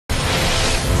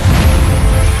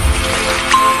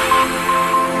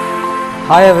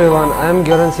Hi everyone, I am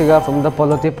Gyoran Siga from the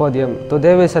Pallotti Podium.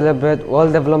 Today we celebrate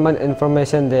World Development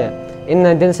Information Day. In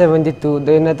 1972,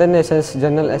 the United Nations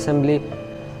General Assembly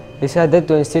decided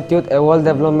to institute a World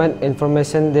Development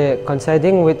Information Day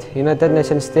coinciding with United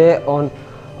Nations Day on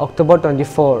October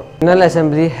 24. The General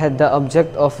Assembly had the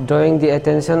object of drawing the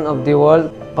attention of the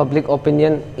world public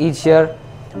opinion each year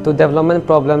to development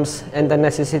problems and the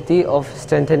necessity of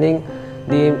strengthening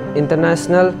the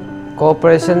international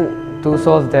cooperation to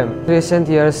solve them. In recent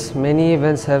years, many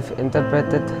events have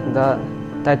interpreted the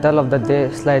title of the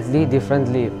day slightly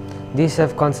differently. These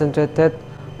have concentrated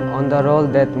on the role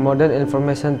that modern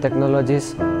information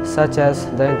technologies such as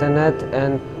the internet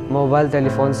and mobile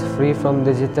telephones free from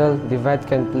digital divide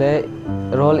can play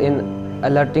a role in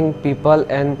alerting people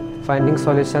and finding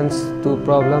solutions to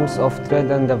problems of trade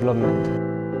and development.